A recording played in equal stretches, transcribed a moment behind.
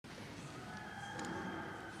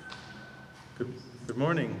Good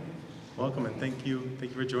morning. Welcome and thank you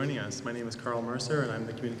for joining us. My name is Carl Mercer and I'm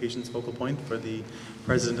the communications focal point for the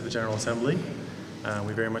President of the General Assembly.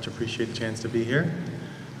 We very much appreciate the chance to be here.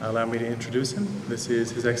 Allow me to introduce him. This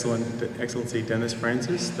is His Excellency Dennis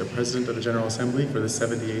Francis, the President of the General Assembly for the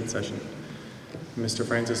 78th session. Mr.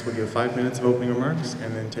 Francis will give 5 minutes of opening remarks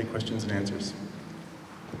and then take questions and answers.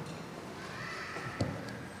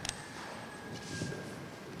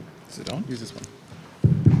 Is it on? Use this one.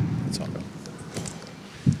 It's on.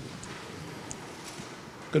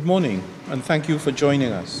 Good morning, and thank you for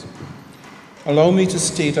joining us. Allow me to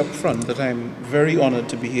state up front that I am very honored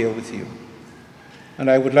to be here with you. And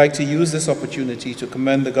I would like to use this opportunity to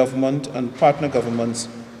commend the government and partner governments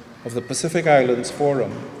of the Pacific Islands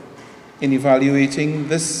Forum in elevating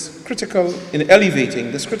this critical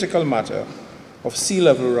matter of sea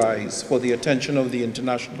level rise for the attention of the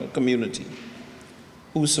international community,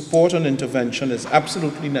 whose support and intervention is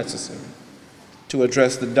absolutely necessary to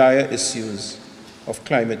address the dire issues of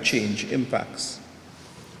climate change impacts.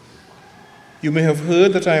 You may have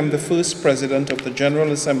heard that I am the first President of the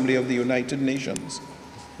General Assembly of the United Nations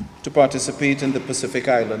to participate in the Pacific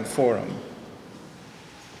Island Forum.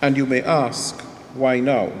 And you may ask, why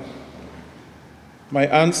now? My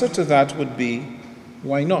answer to that would be,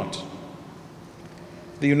 why not?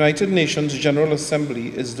 The United Nations General Assembly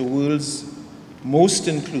is the world's most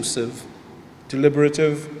inclusive,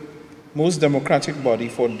 deliberative, most democratic body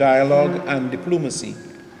for dialogue and diplomacy,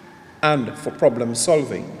 and for problem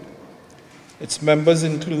solving. Its members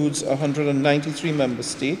includes 193 member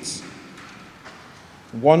states,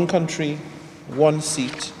 one country, one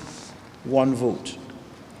seat, one vote.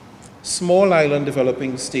 Small island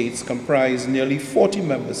developing states comprise nearly 40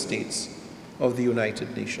 member states of the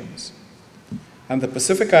United Nations. And the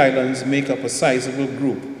Pacific Islands make up a sizable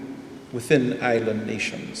group within island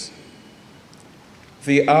nations.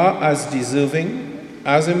 They are as deserving,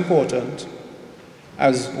 as important,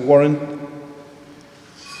 as warranting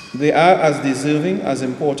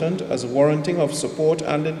of support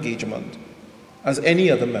and engagement as any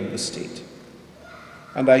other member state.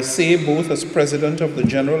 And I say both as President of the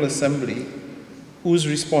General Assembly, whose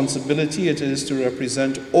responsibility it is to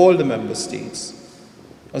represent all the member states,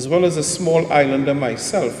 as well as a small islander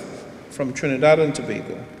myself from Trinidad and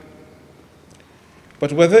Tobago.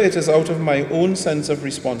 But whether it is out of my own sense of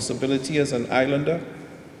responsibility as an islander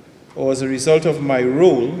or as a result of my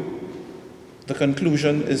role, the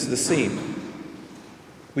conclusion is the same.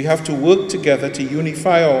 We have to work together to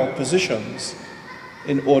unify our positions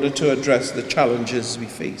in order to address the challenges we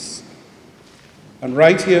face. And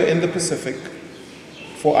right here in the Pacific,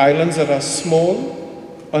 for islands that are small,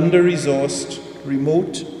 under-resourced,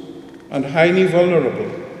 remote, and highly vulnerable,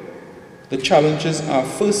 the challenges are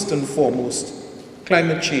first and foremost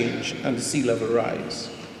climate change and sea level rise.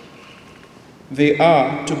 They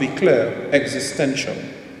are, to be clear, existential,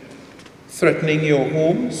 threatening your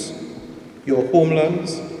homes, your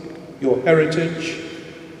homelands, your heritage,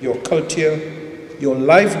 your culture, your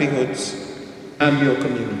livelihoods, and your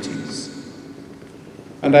communities.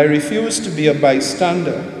 And I refuse to be a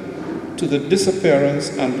bystander to the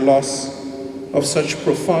disappearance and loss of such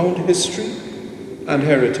profound history and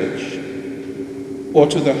heritage, or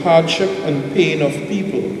to the hardship and pain of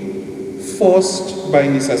people forced by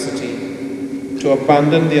necessity to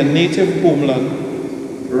abandon their native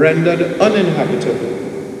homeland, rendered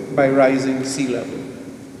uninhabitable by rising sea level.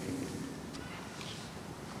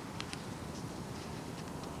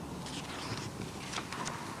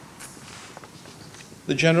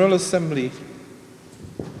 The General Assembly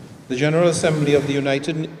of the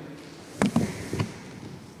United Nations.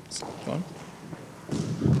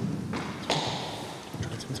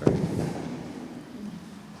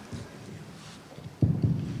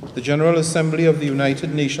 The General Assembly of the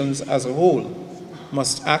United Nations as a whole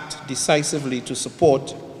must act decisively to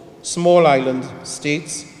support small island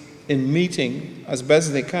states in meeting, as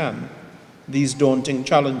best they can, these daunting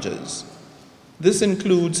challenges. This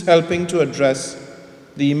includes helping to address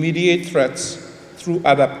the immediate threats through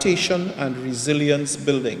adaptation and resilience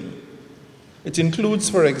building. It includes,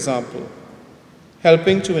 for example,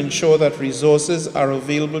 helping to ensure that resources are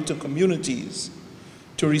available to communities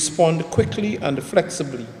to respond quickly and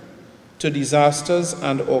flexibly to disasters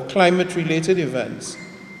and/or climate-related events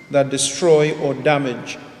that destroy or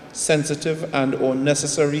damage sensitive and/or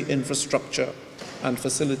necessary infrastructure and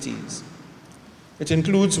facilities. It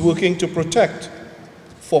includes working to protect,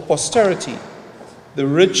 for posterity, the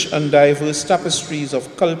rich and diverse tapestries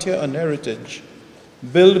of culture and heritage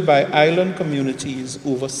built by island communities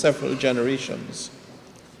over several generations.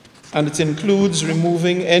 And it includes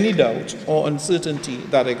removing any doubt or uncertainty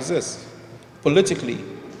that exists politically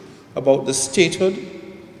about the statehood,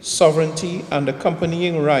 sovereignty, and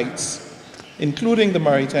accompanying rights, including the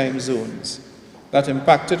maritime zones, that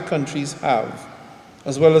impacted countries have,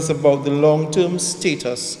 as well as about the long-term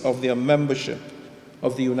status of their membership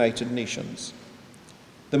of the United Nations.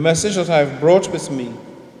 The message that I've brought with me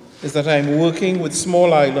is that I'm working with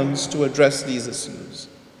small islands to address these issues,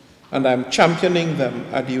 and I'm championing them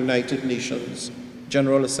at the United Nations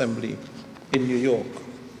General Assembly in New York.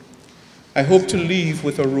 I hope to leave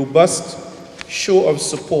with a robust show of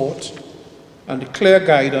support and clear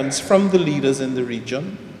guidance from the leaders in the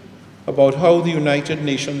region about how the United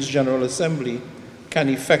Nations General Assembly can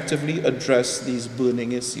effectively address these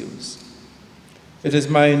burning issues. It is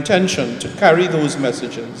my intention to carry those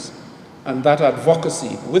messages and that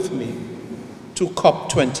advocacy with me to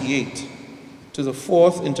COP28, to the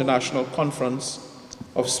 4th International Conference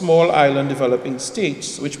of Small Island Developing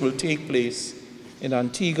States, which will take place in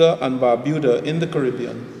Antigua and Barbuda in the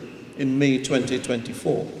Caribbean in May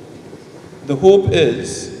 2024. The hope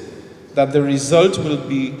is that the result will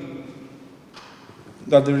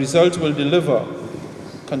deliver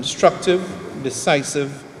constructive,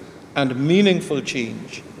 decisive, and meaningful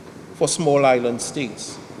change for small island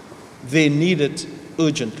states. They need it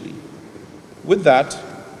urgently. With that,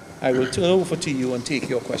 I will turn over to you and take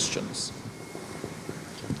your questions.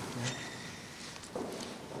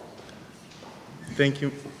 Thank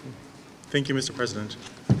you. Thank you, Mr. President.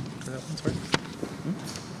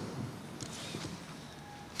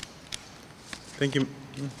 Thank you.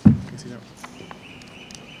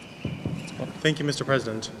 Thank you, Mr.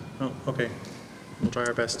 President. Oh, okay. We'll try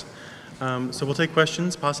our best. So we'll take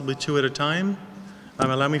questions, possibly 2 at a time.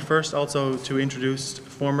 Allow me first also to introduce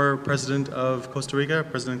former President of Costa Rica,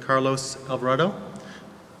 President Carlos Alvarado,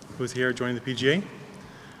 who's here joining the PGA.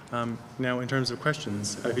 Now, in terms of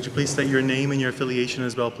questions, could you please state your name and your affiliation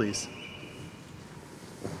as well, please?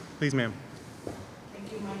 Please, ma'am.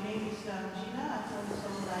 Thank you. My name is Gina. I'm from the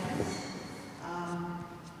Solomon Islands.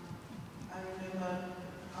 I remember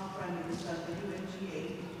our Prime Minister, the UNGA,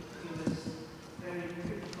 he was very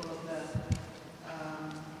critical of the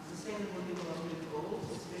sustainable development goals,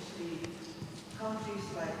 especially countries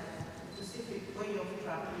like the Pacific way of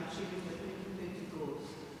tracking achieving the 2020 goals.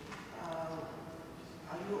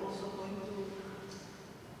 Are you also going to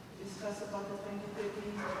discuss about the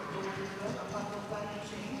 2030 goals as well, apart from climate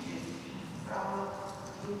change? How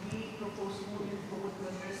do we propose moving forward to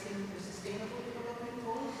addressing the sustainable development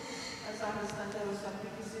goals? As I understand, there were some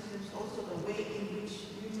criticisms also the way in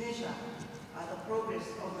which we measure the progress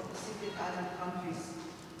of the Pacific Island countries.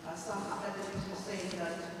 Some academics were saying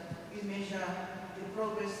that we measure the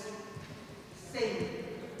progress same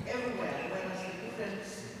everywhere, whereas the different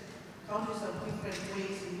countries have different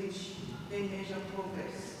ways in which they measure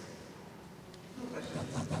progress. 2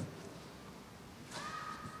 questions.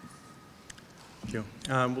 Thank you.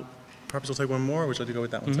 Perhaps we'll take one more, or would you like to go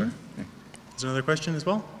with that one, sir? Okay. Is there another question as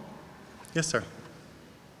well? Yes, sir.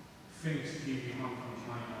 Felix TV, Hong Kong,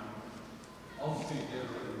 China. Obviously,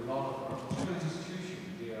 there's a lot of different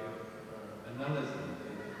institutions. They are analyzing,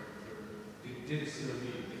 they did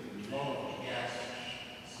survey a lot of gas,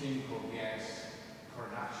 single gas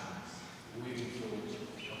productions, waiting for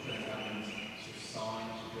different governments to sign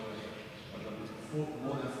to go ahead. But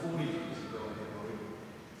more than 40 years to go ahead already.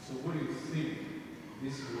 So what do you think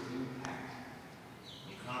this will impact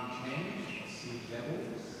the climate change, sea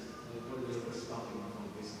levels? What is the response from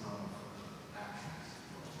this kind of actions?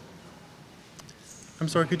 I'm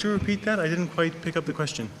sorry, could you repeat that? I didn't quite pick up the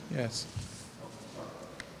question. Yes.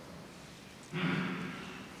 My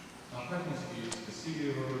question is the sea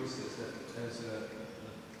level says that as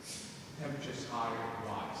temperatures higher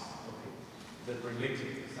rise, okay, that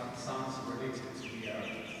related, sounds related to the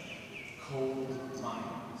coal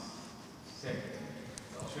mines sector.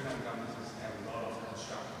 The Australian government has had a lot of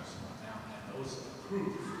constructions now and also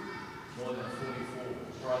approved more than 44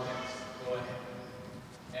 projects. Go ahead.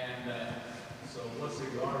 And so what's your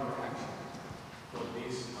reaction for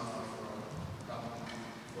this kind of government,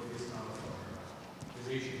 for this kind of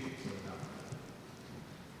position?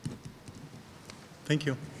 Thank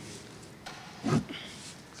you.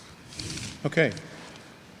 Okay.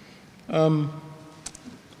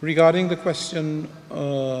 Regarding the question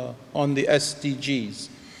on the SDGs,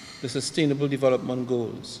 the Sustainable Development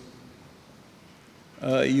Goals,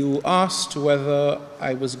 you asked whether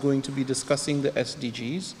I was going to be discussing the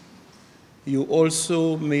SDGs. You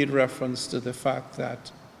also made reference to the fact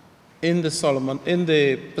that in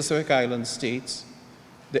the Pacific Island states,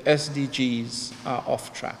 the SDGs are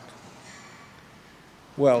off track.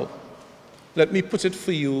 Well, let me put it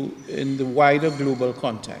for you in the wider global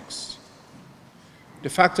context. The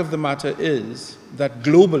fact of the matter is that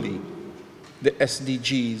globally, the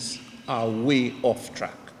SDGs are way off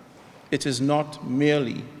track. It is not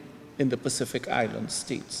merely in the Pacific Island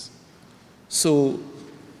states. So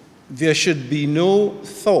there should be no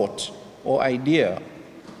thought or idea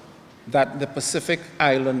that the Pacific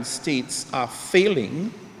Island states are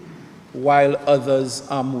failing while others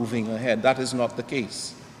are moving ahead. That is not the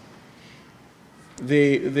case.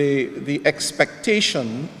 The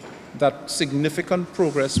expectation that significant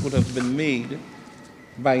progress would have been made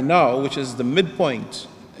by now, which is the midpoint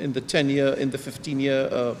in the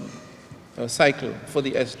 15-year cycle for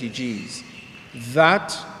the SDGs,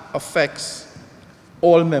 that affects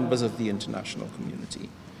all members of the international community.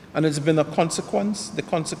 And it's been the consequence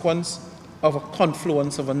of a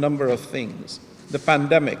confluence of a number of things. The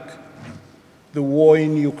pandemic, the war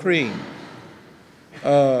in Ukraine,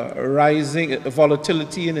 rising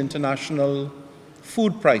volatility in international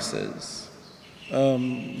food prices,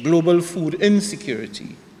 global food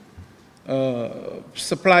insecurity,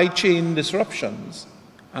 supply chain disruptions,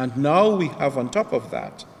 and now we have on top of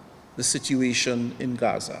that the situation in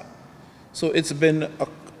Gaza. So it's been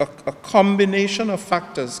a combination of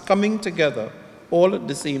factors coming together all at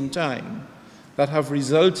the same time that have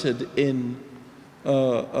resulted in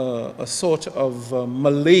a sort of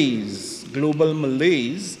malaise, global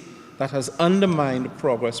malaise, that has undermined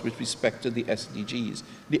progress with respect to the SDGs.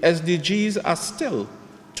 The SDGs are still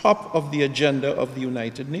top of the agenda of the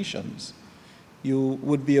United Nations. You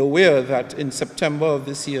would be aware that in September of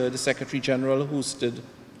this year, the Secretary General hosted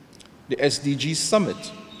the SDG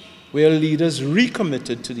Summit, where leaders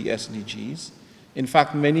recommitted to the SDGs. In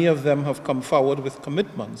fact, many of them have come forward with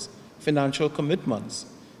commitments, financial commitments,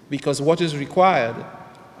 because what is required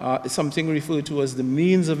is something referred to as the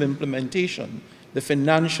means of implementation, the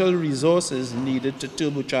financial resources needed to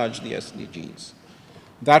turbocharge the SDGs.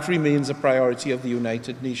 That remains a priority of the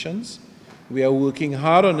United Nations. We are working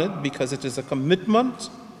hard on it because it is a commitment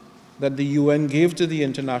that the UN gave to the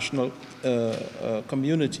international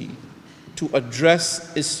community to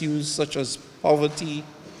address issues such as poverty,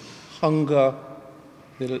 hunger,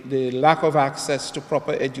 the lack of access to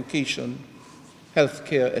proper education,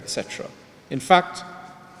 healthcare, etc. In fact,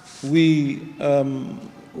 we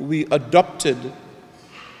adopted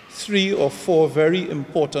 3 or 4 very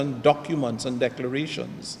important documents and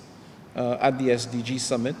declarations at the SDG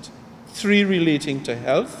Summit, 3 relating to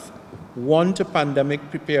health, 1 to pandemic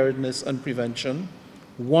preparedness and prevention,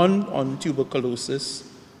 1 on tuberculosis,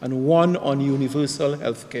 and 1 on universal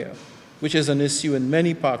health care, which is an issue in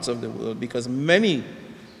many parts of the world because in many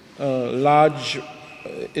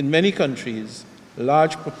countries,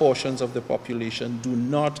 large proportions of the population do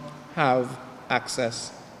not have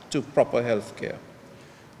access to proper health care.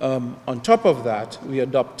 On top of that, we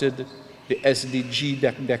adopted the SDG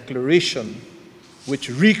Declaration, which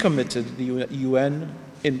recommitted the UN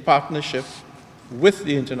in partnership with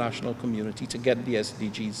the international community to get the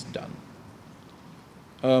SDGs done.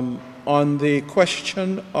 On the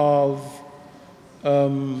question of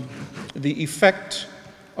the effect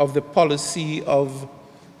of the policy of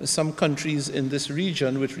some countries in this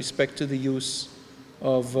region with respect to the use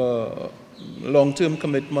of long-term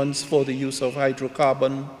commitments for the use of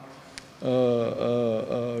hydrocarbon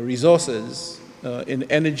resources in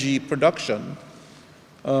energy production,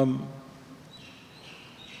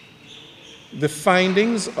 the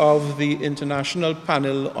findings of the International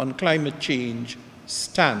Panel on Climate Change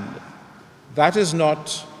stand. That is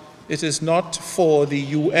not, it is not for the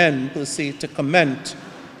UN per se to comment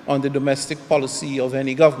on the domestic policy of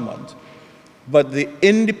any government, but the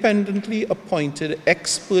independently appointed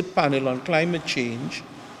expert panel on climate change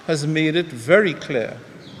has made it very clear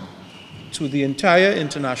to the entire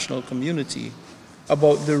international community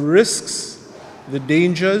about the risks, the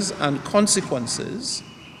dangers, and consequences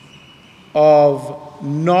of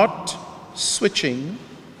not switching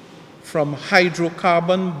from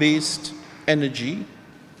hydrocarbon-based energy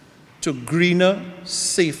to greener,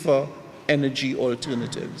 safer energy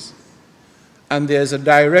alternatives. And there's a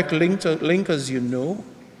direct link, as you know,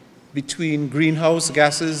 between greenhouse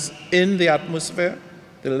gases in the atmosphere,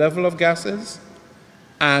 the level of gases,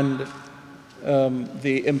 and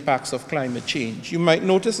the impacts of climate change. You might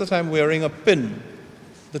notice that I'm wearing a pin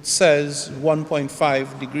that says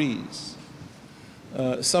 1.5 degrees.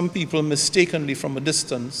 Some people mistakenly from a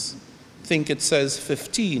distance think it says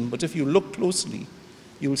 15, but if you look closely,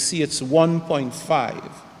 you'll see it's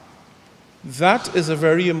 1.5. That is a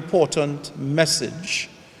very important message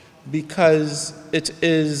because it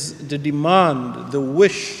is the demand, the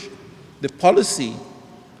wish, the policy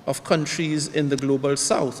of countries in the Global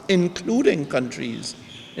South, including countries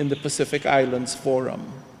in the Pacific Islands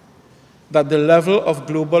Forum. that the level of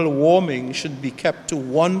global warming should be kept to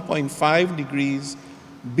 1.5 degrees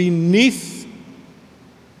beneath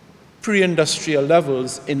pre-industrial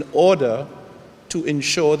levels in order to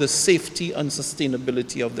ensure the safety and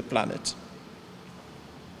sustainability of the planet.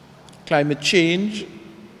 Climate change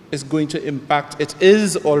is going to impact, it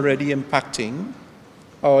is already impacting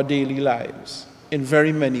our daily lives in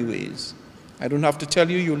very many ways. I don't have to tell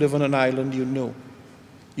you, you live on an island, you know.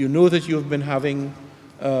 You know that you've been having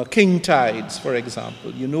king tides, for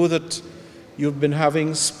example. You know that you've been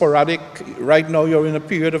having sporadic, right now you're in a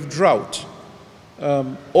period of drought.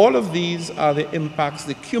 All of these are the impacts,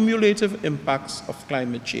 the cumulative impacts of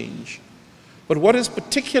climate change. But what is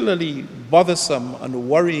particularly bothersome and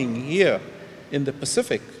worrying here in the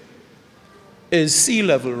Pacific is sea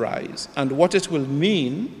level rise and what it will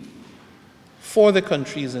mean for the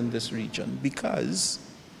countries in this region, because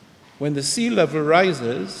when the sea level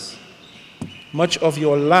rises, much of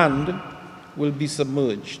your land will be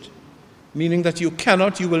submerged, meaning that you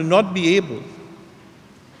will not be able.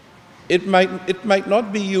 It might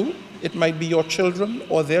not be you, it might be your children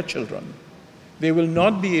or their children. They will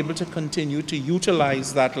not be able to continue to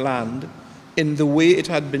utilize that land in the way it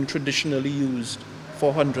had been traditionally used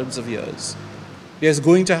for hundreds of years. There's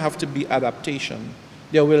going to have to be adaptation.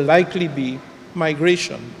 There will likely be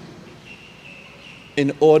migration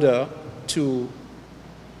in order to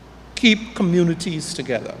keep communities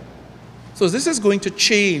together. So this is going to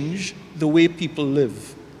change the way people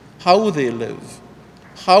live, how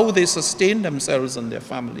they sustain themselves and their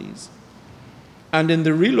families. And in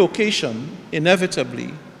the relocation,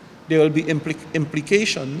 inevitably, there will be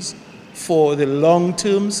implications for the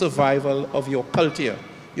long-term survival of your culture,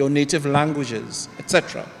 your native languages,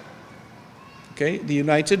 etc. Okay? The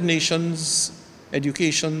United Nations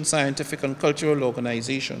Education, Scientific and Cultural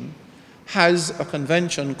Organization has a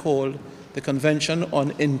convention called the Convention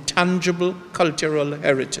on Intangible Cultural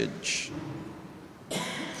Heritage.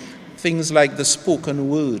 Things like the spoken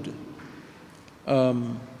word,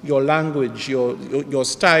 your language, your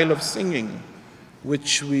style of singing,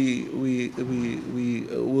 which we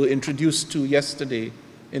were introduced to yesterday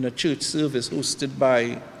in a church service hosted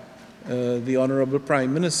by the Honorable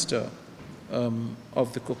Prime Minister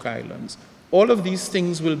of the Cook Islands. All of these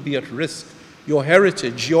things will be at risk. Your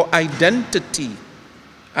heritage, your identity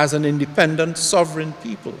as an independent, sovereign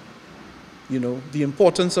people, you know, the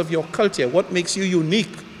importance of your culture, what makes you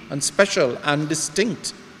unique and special and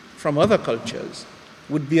distinct from other cultures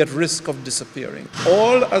would be at risk of disappearing,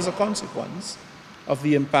 all as a consequence of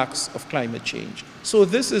the impacts of climate change. So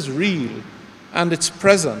this is real, and it's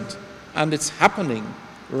present, and it's happening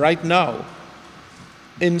right now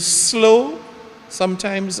in slow,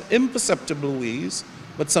 sometimes imperceptible ways,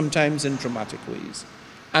 but sometimes in dramatic ways.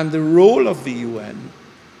 And the role of the UN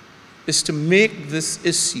is to make this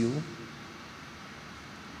issue,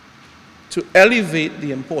 to elevate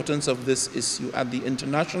the importance of this issue at the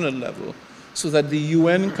international level so that the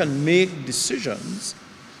UN can make decisions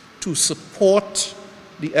to support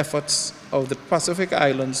the efforts of the Pacific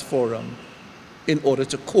Islands Forum in order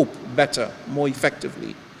to cope better, more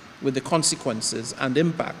effectively with the consequences and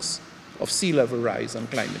impacts of sea level rise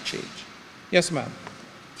and climate change. Yes, ma'am.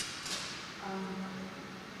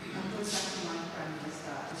 I'm going back to my Prime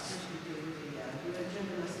Minister, especially during the UN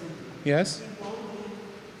General Assembly. Yes? He boldly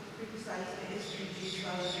criticized the SDGs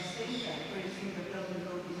while at the same time praising the Global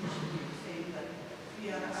Road Initiative, saying that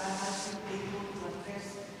we have been able to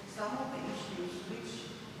address some of the issues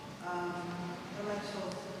which the likes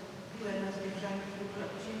of UN has been trying to do to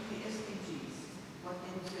achieve the SDGs. What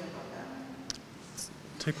can you say about that?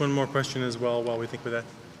 Take one more question as well while we think of that.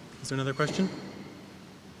 Is there another question?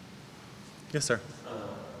 Yes, sir.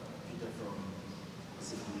 Peter from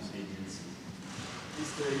Pacific News Agency.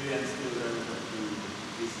 Is the UN still relevant to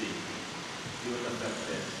this day, given the fact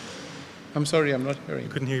that... I'm sorry, I'm not hearing.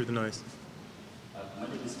 Couldn't hear the noise. my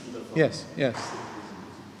name is Peter from Yes, yes. Pacific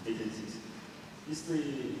News Agencies. Is the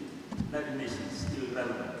United Nations still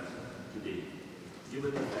relevant today,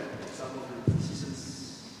 given the fact that some of the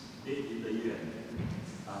decisions made in the UN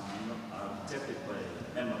are rejected by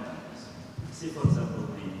member countries? See, for example,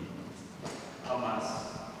 the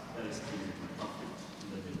Hamas-Palestinian conflict in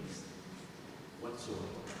the Middle East. What's your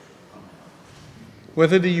comment?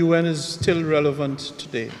 Whether the UN is still relevant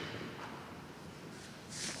today?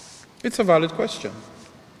 It's a valid question.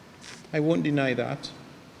 I won't deny that.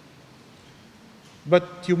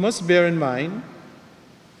 But you must bear in mind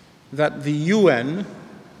that the UN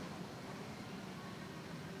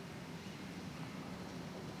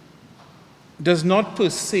does not per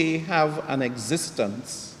se have an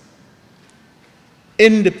existence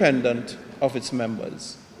independent of its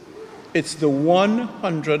members. It's the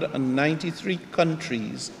 193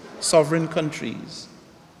 countries, sovereign countries,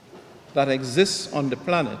 that exist on the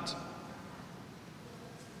planet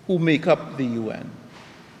who make up the UN.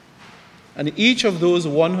 And each of those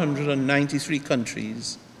 193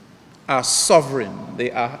 countries are sovereign. They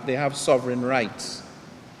have sovereign rights.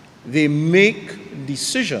 They make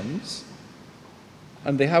decisions,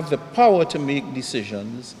 and they have the power to make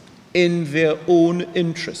decisions in their own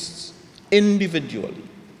interests, individually.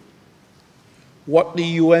 What the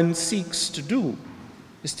UN seeks to do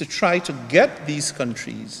is to try to get these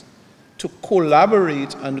countries to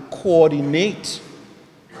collaborate and coordinate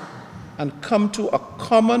and come to a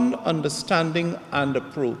common understanding and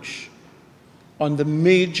approach on the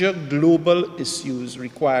major global issues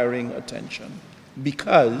requiring attention.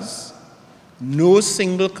 Because no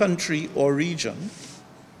single country or region,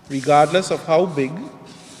 regardless of how big,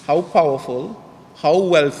 how powerful, how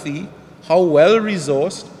wealthy, how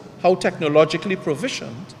well-resourced, how technologically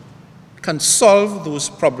provisioned, can solve those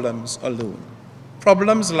problems alone.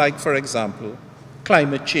 Problems like, for example,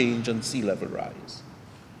 climate change and sea level rise.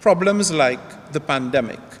 Problems like the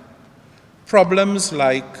pandemic. Problems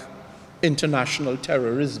like international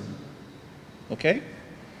terrorism. Okay?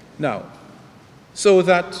 Now, so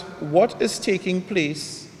that what is taking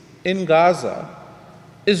place in Gaza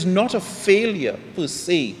is not a failure per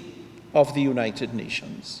se of the United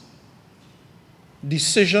Nations.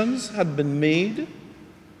 Decisions had been made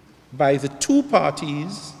by the two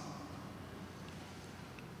parties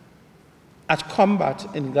at combat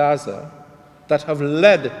in Gaza that have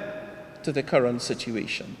led to the current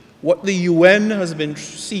situation. What the UN has been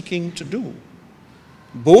seeking to do,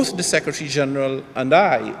 both the Secretary General and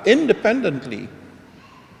I, independently,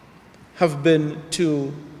 have been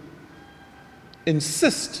to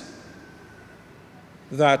insist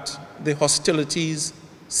that the hostilities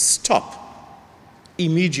stop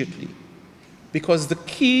immediately. Because the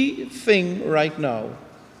key thing right now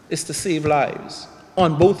is to save lives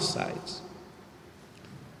on both sides.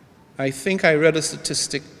 I think I read a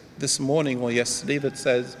statistic this morning or yesterday that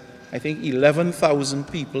says, I think 11,000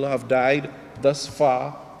 people have died thus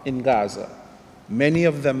far in Gaza, many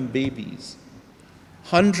of them babies.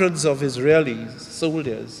 Hundreds of Israelis,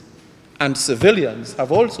 soldiers, and civilians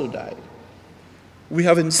have also died. We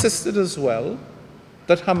have insisted as well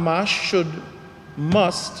that Hamas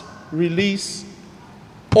must release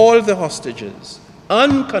all the hostages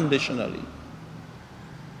unconditionally,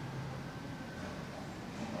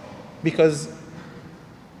 because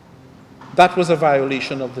that was a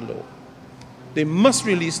violation of the law. They must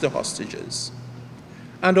release the hostages.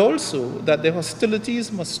 And also that the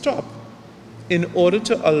hostilities must stop in order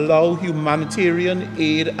to allow humanitarian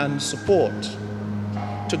aid and support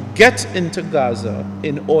to get into Gaza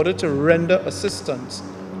in order to render assistance,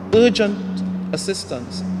 urgent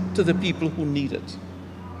assistance, to the people who need it.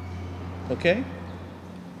 Okay?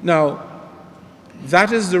 Now,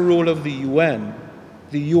 that is the role of the UN.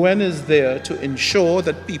 The UN is there to ensure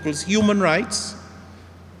that people's human rights,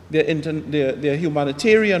 their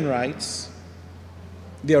humanitarian rights,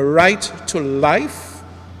 their right to life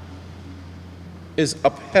is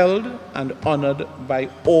upheld and honored by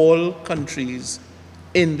all countries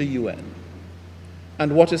in the UN.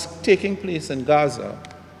 And what is taking place in Gaza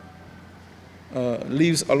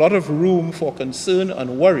leaves a lot of room for concern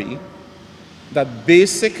and worry that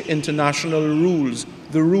basic international rules,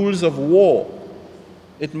 the rules of war,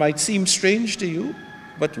 it might seem strange to you,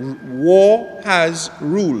 but war has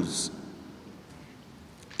rules.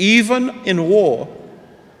 Even in war,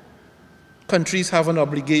 countries have an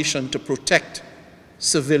obligation to protect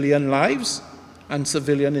civilian lives and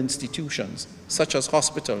civilian institutions, such as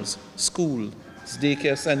hospitals, schools,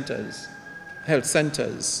 daycare centers, health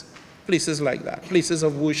centers, places like that, places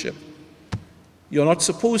of worship. You're not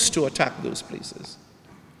supposed to attack those places.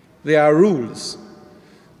 There are rules.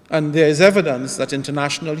 And there is evidence that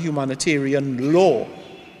international humanitarian law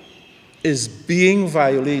is being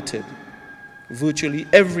violated virtually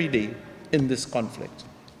every day in this conflict.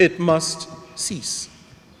 It must cease.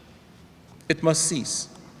 It must cease.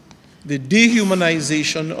 The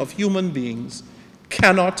dehumanization of human beings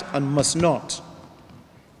cannot and must not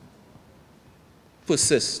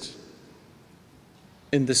persist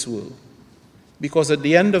in this world. Because at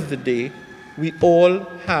the end of the day, we all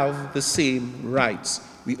have the same rights.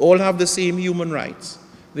 We all have the same human rights.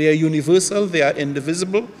 They are universal, they are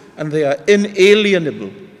indivisible, and they are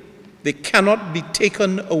inalienable. They cannot be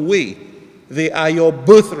taken away. They are your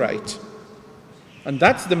birthright. And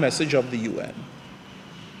that's the message of the UN.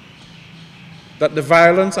 That the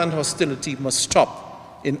violence and hostility must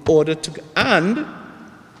stop in order to, and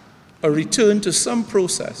a return to some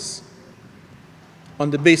process on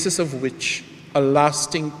the basis of which a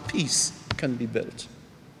lasting peace can be built.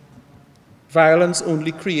 Violence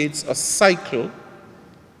only creates a cycle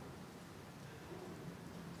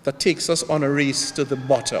that takes us on a race to the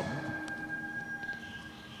bottom.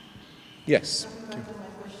 Yes. Coming back to my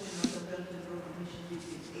question on the Belt and Road Initiative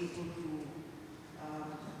is able to,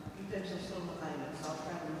 in terms of Solomon Islands, our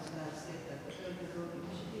Prime Minister has said that the Belt and Road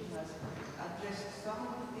Initiative has addressed some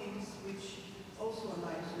of the things which also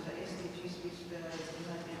aligns with the SDGs which the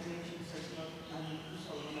United Nations has not, and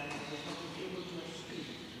Solomon Islands has not been able to achieve,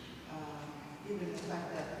 given the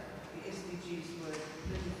fact that the SDGs were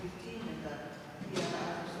 2015 and that PRR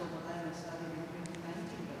of Solomon Islands started in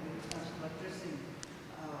 2019, but when it comes to addressing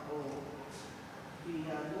or the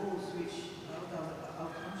goals which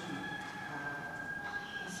our country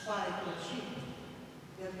aspire to achieve,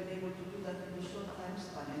 they have been able to do that in a short time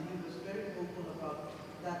span, and he was very vocal about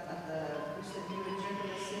that at the recent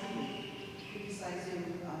General Assembly,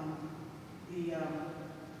 criticizing the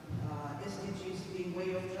SDGs being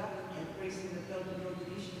way off track and praising the Belt and Road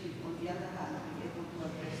Initiative, on the other hand, being able to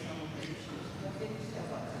address some of the issues. What can you say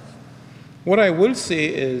about that? What I will say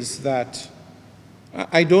is that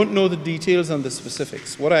I don't know the details and the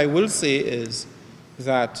specifics. What I will say is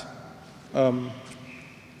that the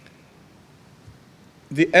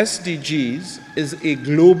SDGs is a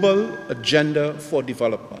global agenda for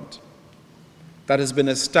development that has been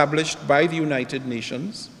established by the United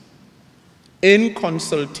Nations in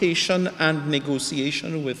consultation and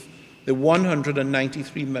negotiation with the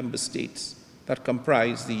 193 member states that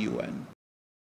comprise the UN.